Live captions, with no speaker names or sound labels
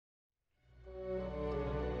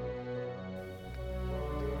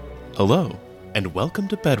Hello, and welcome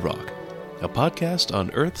to Bedrock, a podcast on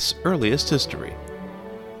Earth's earliest history.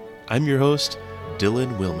 I'm your host,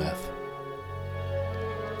 Dylan Wilmeth.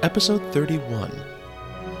 Episode 31,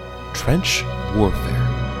 Trench Warfare.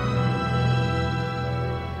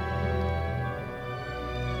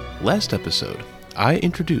 Last episode, I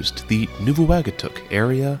introduced the Nuvvuagittuq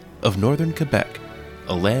area of northern Quebec,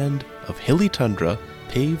 a land of hilly tundra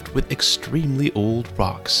paved with extremely old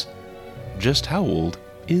rocks. Just how old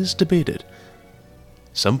is debated.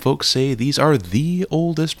 Some folks say these are the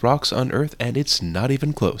oldest rocks on Earth, and it's not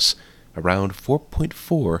even close. Around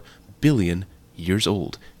 4.4 billion years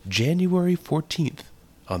old, January 14th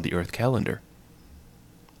on the Earth calendar.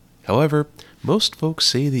 However, most folks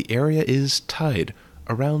say the area is tied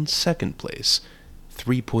around second place,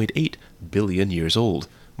 3.8 billion years old,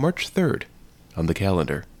 March 3rd on the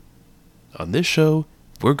calendar. On this show,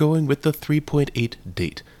 we're going with the 3.8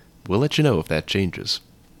 date. We'll let you know if that changes.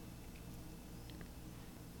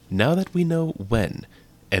 Now that we know when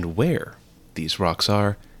and where these rocks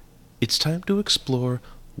are, it's time to explore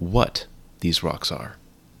what these rocks are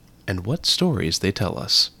and what stories they tell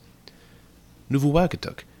us.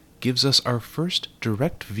 Nuvvuagittuq gives us our first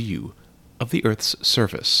direct view of the Earth's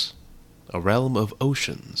surface, a realm of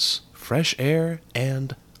oceans, fresh air,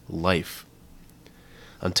 and life.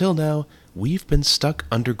 Until now, we've been stuck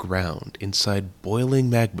underground inside boiling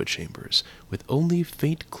magma chambers with only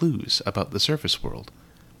faint clues about the surface world.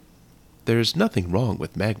 There's nothing wrong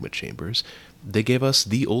with magma chambers. They gave us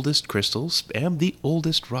the oldest crystals and the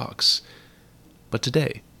oldest rocks. But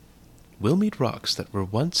today, we'll meet rocks that were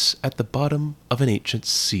once at the bottom of an ancient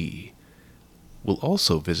sea. We'll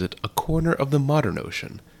also visit a corner of the modern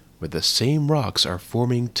ocean where the same rocks are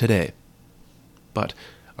forming today. But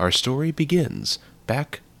our story begins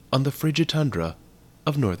back on the frigid tundra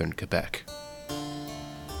of northern Quebec.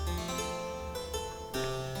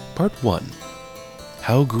 Part 1.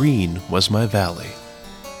 How green was my valley?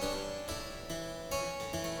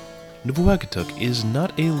 Nuvvuagittuq is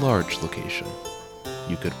not a large location.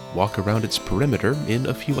 You could walk around its perimeter in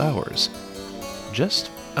a few hours. Just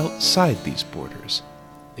outside these borders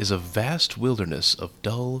is a vast wilderness of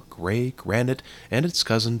dull gray granite and its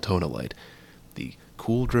cousin tonalite, the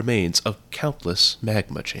cooled remains of countless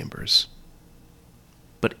magma chambers.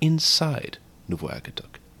 But inside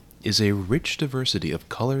Nuvvuagittuq is a rich diversity of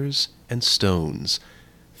colors and stones,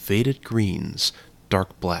 faded greens,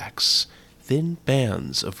 dark blacks, thin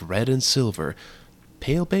bands of red and silver,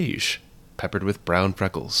 pale beige, peppered with brown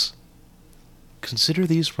freckles. Consider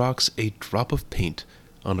these rocks a drop of paint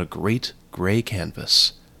on a great gray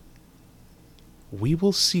canvas. We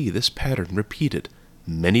will see this pattern repeated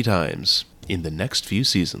many times in the next few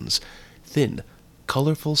seasons, thin,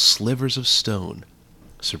 colorful slivers of stone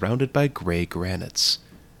surrounded by gray granites.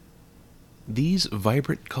 These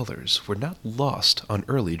vibrant colors were not lost on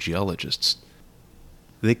early geologists.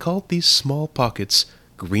 They called these small pockets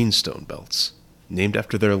greenstone belts, named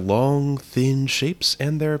after their long, thin shapes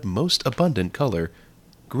and their most abundant color,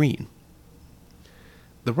 green.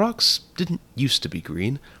 The rocks didn't used to be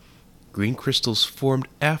green. Green crystals formed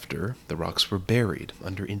after the rocks were buried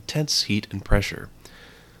under intense heat and pressure.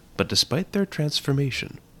 But despite their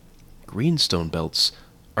transformation, greenstone belts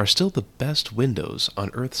are still the best windows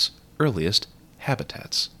on Earth's earliest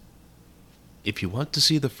habitats. If you want to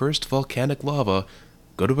see the first volcanic lava,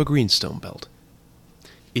 go to a greenstone belt.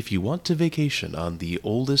 If you want to vacation on the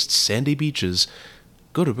oldest sandy beaches,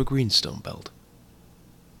 go to a greenstone belt.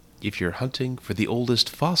 If you're hunting for the oldest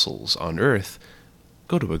fossils on Earth,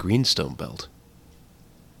 go to a greenstone belt.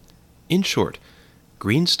 In short,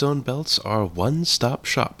 greenstone belts are one-stop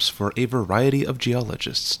shops for a variety of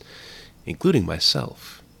geologists, including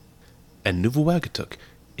myself. And Nuvvuagittuq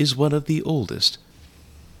is one of the oldest.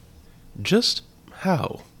 Just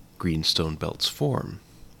how greenstone belts form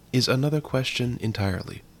is another question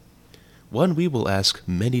entirely, one we will ask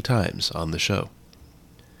many times on the show.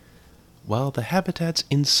 While the habitats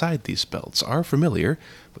inside these belts are familiar,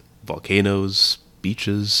 volcanoes,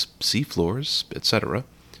 beaches, seafloors, etc.,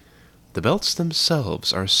 the belts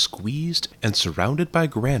themselves are squeezed and surrounded by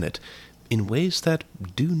granite in ways that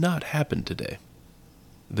do not happen today.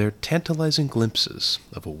 They're tantalizing glimpses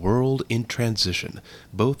of a world in transition,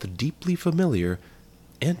 both deeply familiar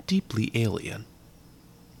and deeply alien.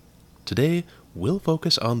 Today, we'll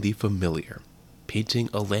focus on the familiar, painting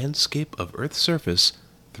a landscape of Earth's surface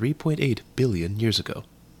 3.8 billion years ago.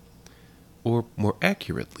 Or, more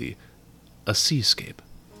accurately, a seascape.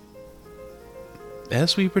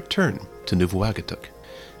 As we return to Nuvvuagittuq,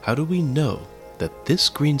 how do we know that this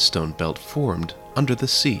greenstone belt formed under the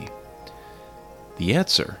sea? The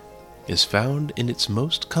answer is found in its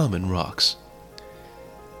most common rocks.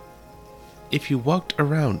 If you walked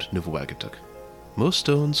around Nuvvuagittuq, most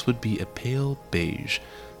stones would be a pale beige,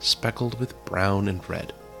 speckled with brown and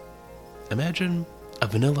red. Imagine a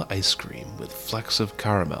vanilla ice cream with flecks of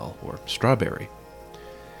caramel or strawberry.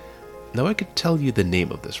 Now I could tell you the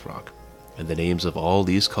name of this rock, and the names of all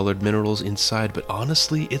these colored minerals inside, but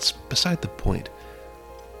honestly, it's beside the point.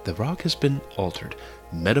 The rock has been altered,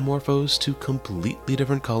 metamorphosed to completely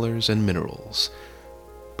different colors and minerals.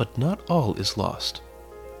 But not all is lost.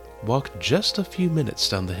 Walk just a few minutes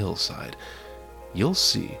down the hillside. You'll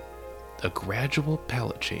see a gradual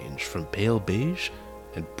palette change from pale beige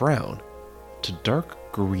and brown to dark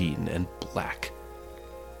green and black.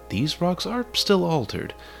 These rocks are still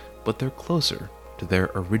altered, but they're closer to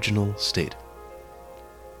their original state.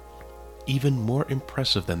 Even more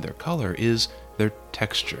impressive than their color is their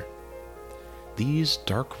texture. These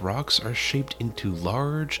dark rocks are shaped into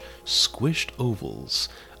large, squished ovals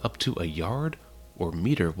up to a yard or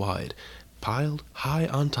meter wide, piled high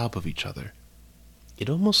on top of each other. It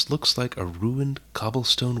almost looks like a ruined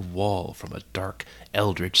cobblestone wall from a dark,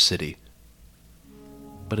 eldritch city.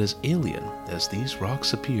 But as alien as these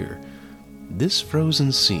rocks appear, this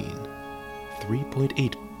frozen scene,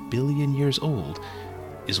 3.8 billion years old,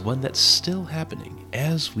 is one that's still happening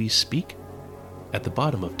as we speak at the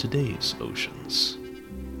bottom of today's oceans.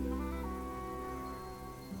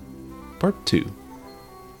 Part 2.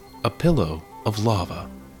 A Pillow of Lava.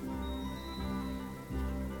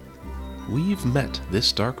 We've met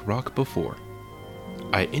this dark rock before.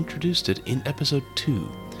 I introduced it in episode 2,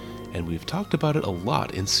 and we've talked about it a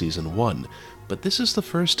lot in season 1, but this is the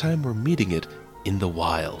first time we're meeting it in the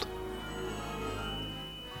wild.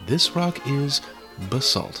 This rock is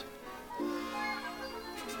basalt.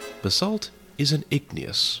 Basalt is an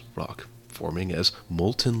igneous rock, forming as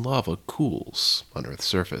molten lava cools on Earth's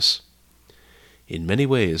surface. In many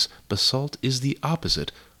ways, basalt is the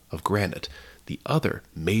opposite of granite, the other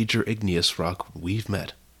major igneous rock we've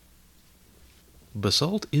met.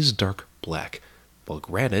 Basalt is dark black, while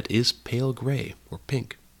granite is pale gray or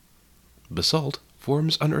pink. Basalt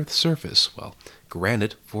forms on Earth's surface, while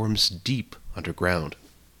granite forms deep underground.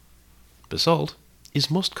 Basalt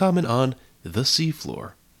is most common on the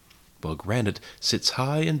seafloor, while granite sits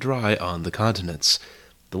high and dry on the continents.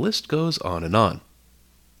 The list goes on and on.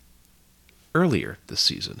 Earlier this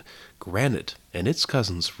season, granite and its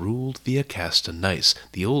cousins ruled the Acasta gneiss,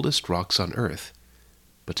 the oldest rocks on Earth.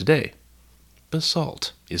 But today,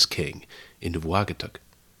 basalt is king in Nuvvuagittuq.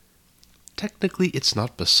 Technically, it's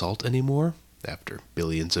not basalt anymore, after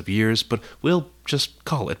billions of years, but we'll just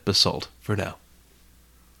call it basalt for now.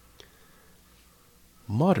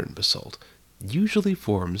 Modern basalt usually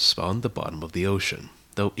forms on the bottom of the ocean,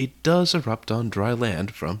 though it does erupt on dry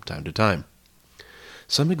land from time to time.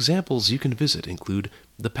 Some examples you can visit include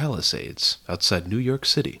the Palisades outside New York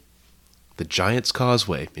City, the Giant's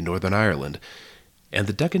Causeway in Northern Ireland, and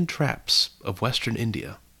the Deccan Traps of Western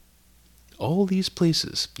India. All these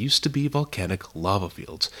places used to be volcanic lava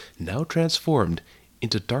fields, now transformed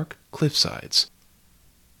into dark cliffsides.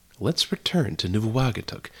 Let's return to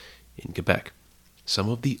Nuvvuagittuq in Quebec, some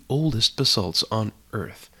of the oldest basalts on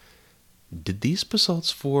Earth. Did these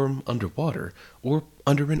basalts form underwater or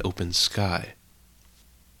under an open sky?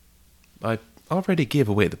 I already gave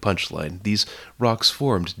away the punchline. These rocks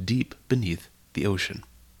formed deep beneath the ocean.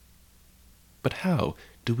 But how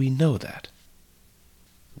do we know that?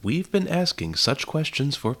 We've been asking such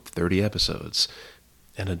questions for 30 episodes,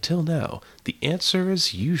 and until now, the answer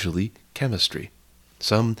is usually chemistry,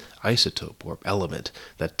 some isotope or element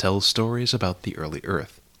that tells stories about the early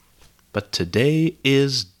Earth. But today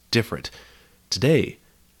is different. Today,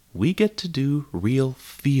 we get to do real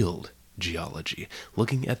field geology,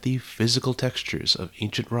 looking at the physical textures of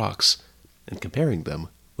ancient rocks and comparing them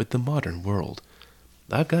with the modern world.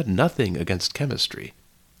 I've got nothing against chemistry.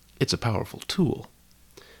 It's a powerful tool.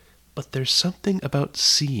 But there's something about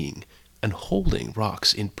seeing and holding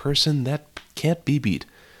rocks in person that can't be beat.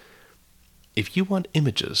 If you want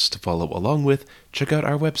images to follow along with, check out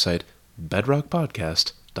our website,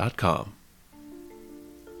 bedrockpodcast.com.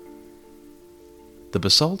 The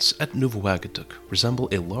basalts at Nuvvuagittuq resemble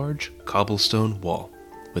a large cobblestone wall,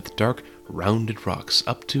 with dark, rounded rocks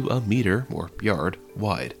up to a meter or yard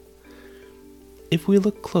wide. If we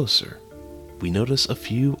look closer, we notice a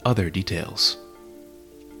few other details.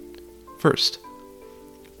 First,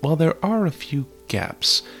 while there are a few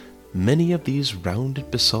gaps, many of these rounded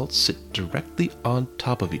basalts sit directly on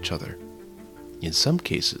top of each other. In some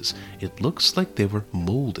cases, it looks like they were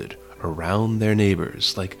molded around their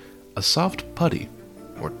neighbors, like a soft putty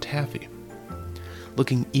or taffy.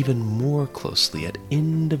 Looking even more closely at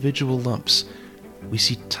individual lumps, we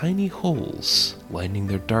see tiny holes lining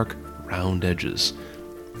their dark, round edges,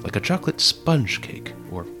 like a chocolate sponge cake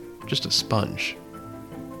or just a sponge.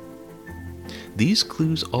 These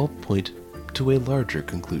clues all point to a larger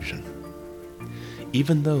conclusion.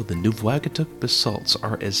 Even though the Nuvvuagittuq basalts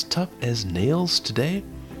are as tough as nails today,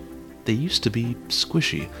 they used to be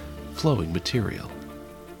squishy, flowing material.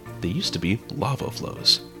 They used to be lava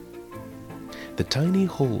flows. The tiny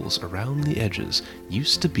holes around the edges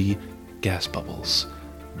used to be gas bubbles,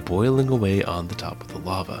 boiling away on the top of the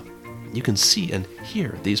lava. You can see and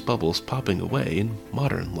hear these bubbles popping away in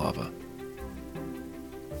modern lava.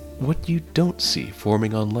 What you don't see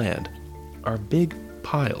forming on land are big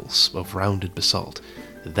piles of rounded basalt.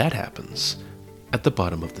 That happens at the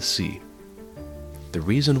bottom of the sea. The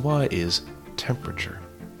reason why is temperature.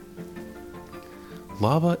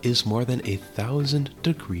 Lava is more than 1,000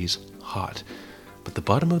 degrees hot, but the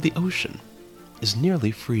bottom of the ocean is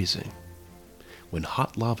nearly freezing. When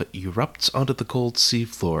hot lava erupts onto the cold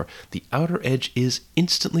seafloor, the outer edge is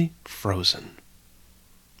instantly frozen.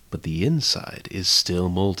 But the inside is still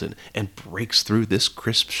molten and breaks through this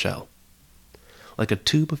crisp shell. Like a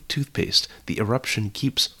tube of toothpaste, the eruption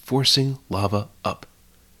keeps forcing lava up,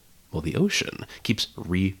 while the ocean keeps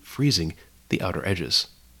refreezing the outer edges.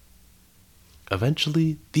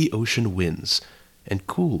 Eventually, the ocean wins and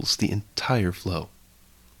cools the entire flow,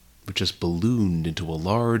 which is ballooned into a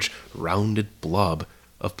large, rounded blob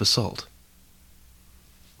of basalt.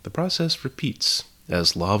 The process repeats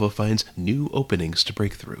as lava finds new openings to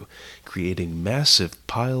break through, creating massive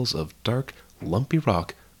piles of dark, lumpy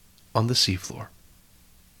rock on the seafloor.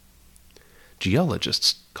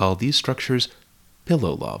 Geologists call these structures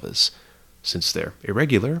pillow lavas, since they're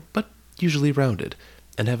irregular but usually rounded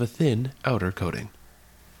and have a thin outer coating.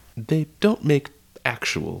 They don't make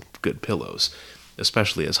actual good pillows,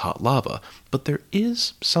 especially as hot lava, but there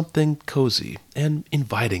is something cozy and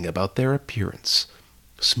inviting about their appearance.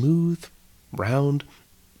 Smooth, round,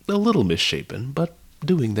 a little misshapen, but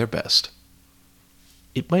doing their best.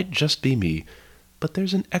 It might just be me, but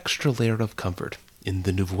there's an extra layer of comfort in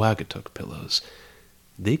the Nuvvuagittuq pillows.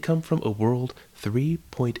 They come from a world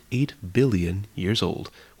 3.8 billion years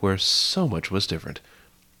old, where so much was different.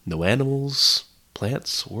 No animals,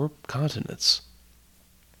 plants, or continents.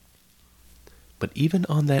 But even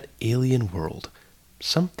on that alien world,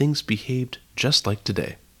 some things behaved just like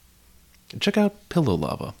today. Check out Pillow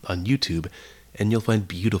Lava on YouTube, and you'll find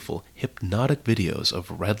beautiful, hypnotic videos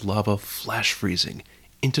of red lava flash freezing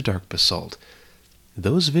into dark basalt.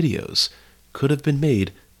 Those videos could have been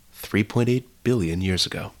made 3.8 billion years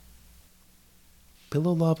ago.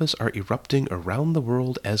 Pillow lavas are erupting around the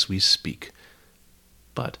world as we speak.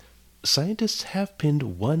 But scientists have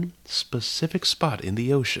pinned one specific spot in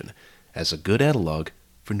the ocean as a good analog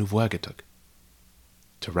for Nuvvuagittuq.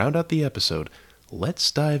 To round out the episode,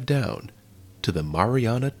 let's dive down to the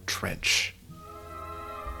Mariana Trench.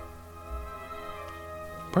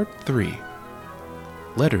 Part 3.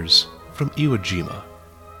 Letters from Iwo Jima.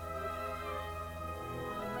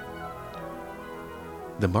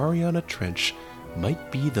 The Mariana Trench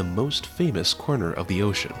might be the most famous corner of the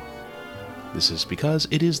ocean. This is because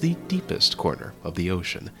it is the deepest corner of the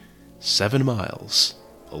ocean, 7 miles,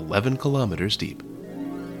 11 kilometers deep.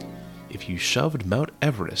 If you shoved Mount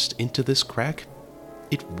Everest into this crack,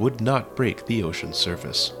 it would not break the ocean's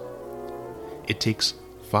surface. It takes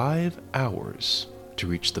 5 hours to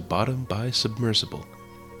reach the bottom by submersible,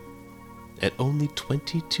 and only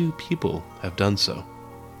 22 people have done so.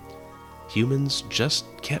 Humans just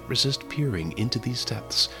can't resist peering into these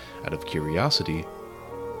depths out of curiosity,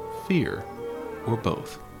 fear, or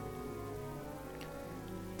both.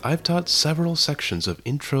 I've taught several sections of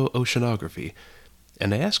Intro Oceanography,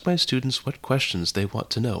 and I ask my students what questions they want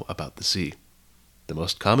to know about the sea. The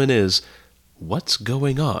most common is, what's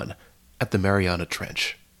going on at the Mariana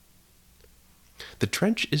Trench? The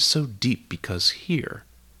trench is so deep because here,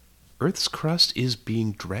 Earth's crust is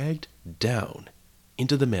being dragged down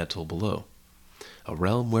into the mantle below, a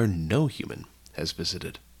realm where no human has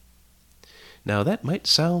visited. Now that might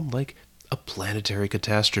sound like a planetary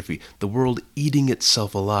catastrophe, the world eating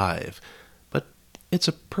itself alive, but it's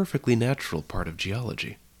a perfectly natural part of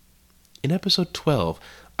geology. In episode 12,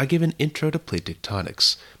 I give an intro to plate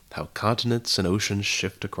tectonics, how continents and oceans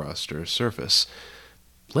shift across Earth's surface.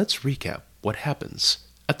 Let's recap what happens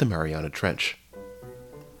at the Mariana Trench.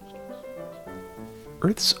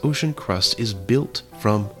 Earth's ocean crust is built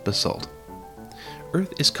from basalt.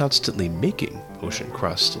 Earth is constantly making ocean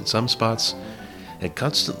crust in some spots and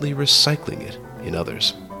constantly recycling it in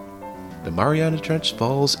others. The Mariana Trench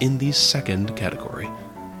falls in the second category.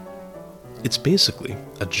 It's basically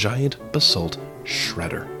a giant basalt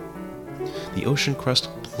shredder. The ocean crust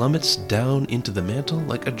plummets down into the mantle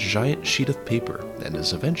like a giant sheet of paper and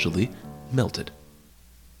is eventually melted.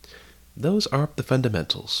 Those are the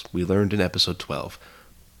fundamentals we learned in episode 12.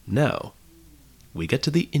 Now, we get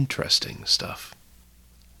to the interesting stuff.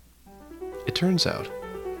 It turns out,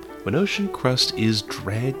 when ocean crust is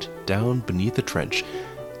dragged down beneath a trench,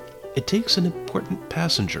 it takes an important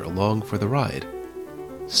passenger along for the ride: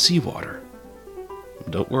 seawater.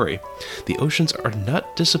 Don't worry, the oceans are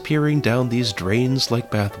not disappearing down these drains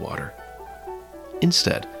like bathwater.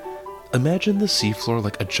 Instead, imagine the seafloor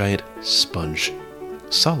like a giant sponge,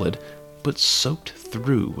 solid but soaked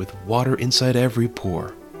through with water inside every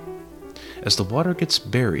pore. As the water gets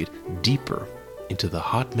buried deeper into the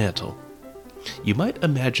hot mantle, you might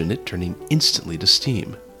imagine it turning instantly to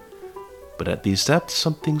steam. But at these depths,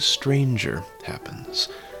 something stranger happens.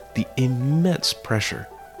 The immense pressure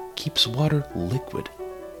keeps water liquid,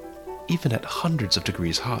 even at hundreds of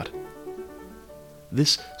degrees hot.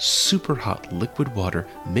 This super hot liquid water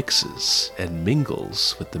mixes and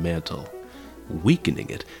mingles with the mantle, weakening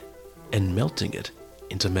it and melting it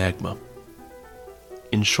into magma.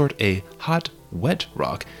 In short, a hot, wet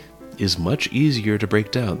rock is much easier to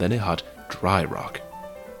break down than a hot, dry rock.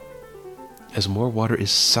 As more water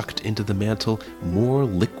is sucked into the mantle, more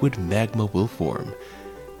liquid magma will form,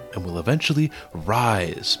 and will eventually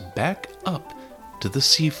rise back up to the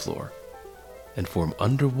seafloor and form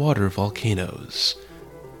underwater volcanoes.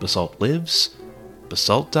 Basalt lives,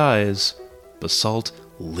 basalt dies, basalt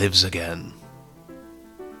lives again.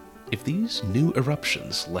 If these new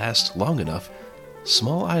eruptions last long enough,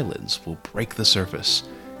 small islands will break the surface,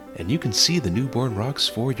 and you can see the newborn rocks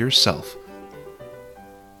for yourself.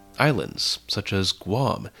 Islands such as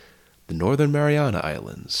Guam, the Northern Mariana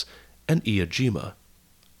Islands, and Iwo Jima,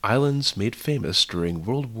 islands made famous during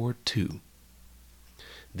World War II.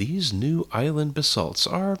 These new island basalts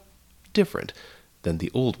are different than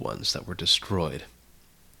the old ones that were destroyed.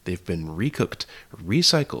 They've been recooked,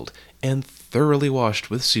 recycled, and thoroughly washed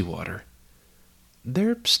with seawater.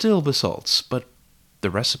 They're still basalts, but the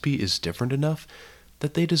recipe is different enough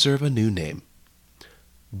that they deserve a new name: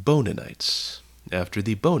 Bonanites, after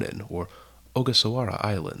the Bonin or Ogasawara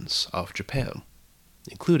Islands off Japan,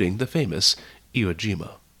 including the famous Iwo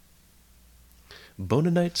Jima.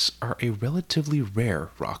 Bonanites are a relatively rare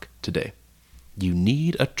rock today. You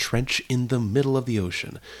need a trench in the middle of the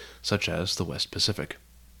ocean, such as the West Pacific.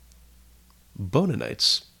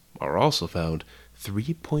 Bonanites are also found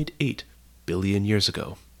 3.8 billion years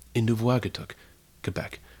ago in Nuvvuagittuq,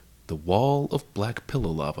 Quebec, the wall of black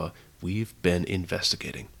pillow lava we've been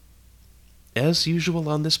investigating. As usual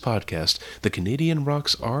on this podcast, the Canadian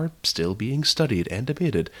rocks are still being studied and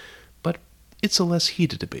debated, but it's a less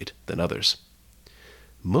heated debate than others.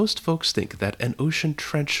 Most folks think that an ocean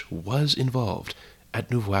trench was involved at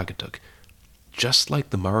Nuvvuagittuq, just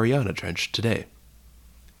like the Mariana Trench today.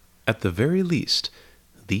 At the very least,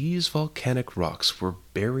 these volcanic rocks were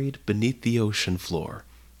buried beneath the ocean floor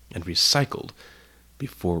and recycled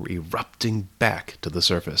before erupting back to the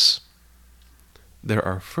surface. They're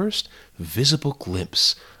our first visible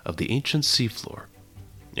glimpse of the ancient seafloor,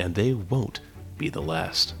 and they won't be the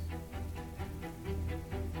last.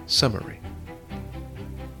 Summary.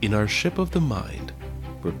 In our ship of the mind,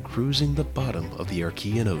 we're cruising the bottom of the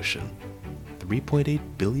Archean Ocean, 3.8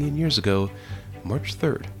 billion years ago, March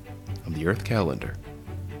 3rd, on the Earth calendar.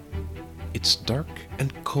 It's dark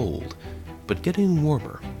and cold, but getting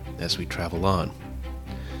warmer as we travel on.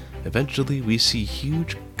 Eventually, we see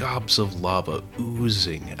huge gobs of lava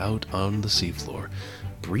oozing out on the seafloor,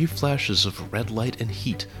 brief flashes of red light and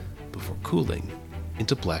heat before cooling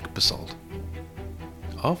into black basalt.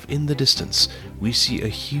 Off in the distance, we see a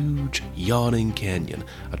huge, yawning canyon,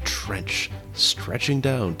 a trench stretching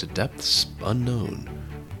down to depths unknown.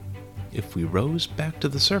 If we rose back to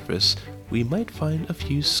the surface, we might find a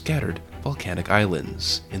few scattered volcanic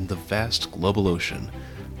islands in the vast global ocean,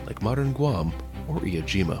 like modern Guam or Iwo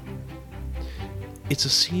Jima. It's a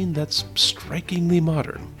scene that's strikingly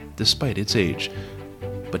modern, despite its age,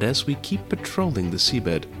 but as we keep patrolling the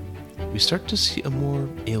seabed, we start to see a more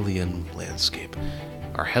alien landscape.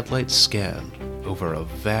 Our headlights scan over a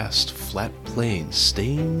vast, flat plain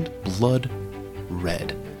stained blood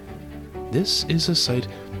red. This is a sight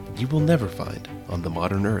you will never find on the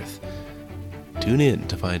modern Earth. Tune in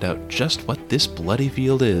to find out just what this bloody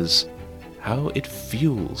field is, how it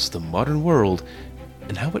fuels the modern world,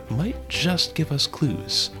 and how it might just give us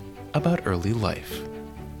clues about early life.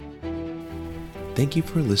 Thank you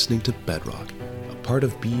for listening to Bedrock, a part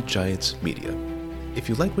of Be Giants Media. If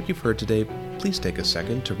you like what you've heard today, please take a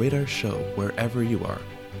second to rate our show wherever you are.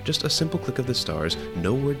 Just a simple click of the stars,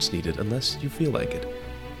 no words needed unless you feel like it.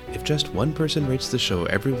 If just one person rates the show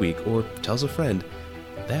every week or tells a friend,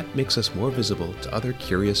 that makes us more visible to other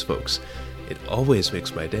curious folks. It always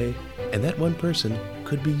makes my day, and that one person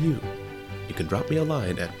could be you. You can drop me a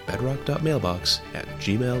line at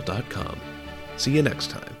bedrock.mailbox@gmail.com. See you next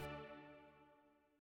time.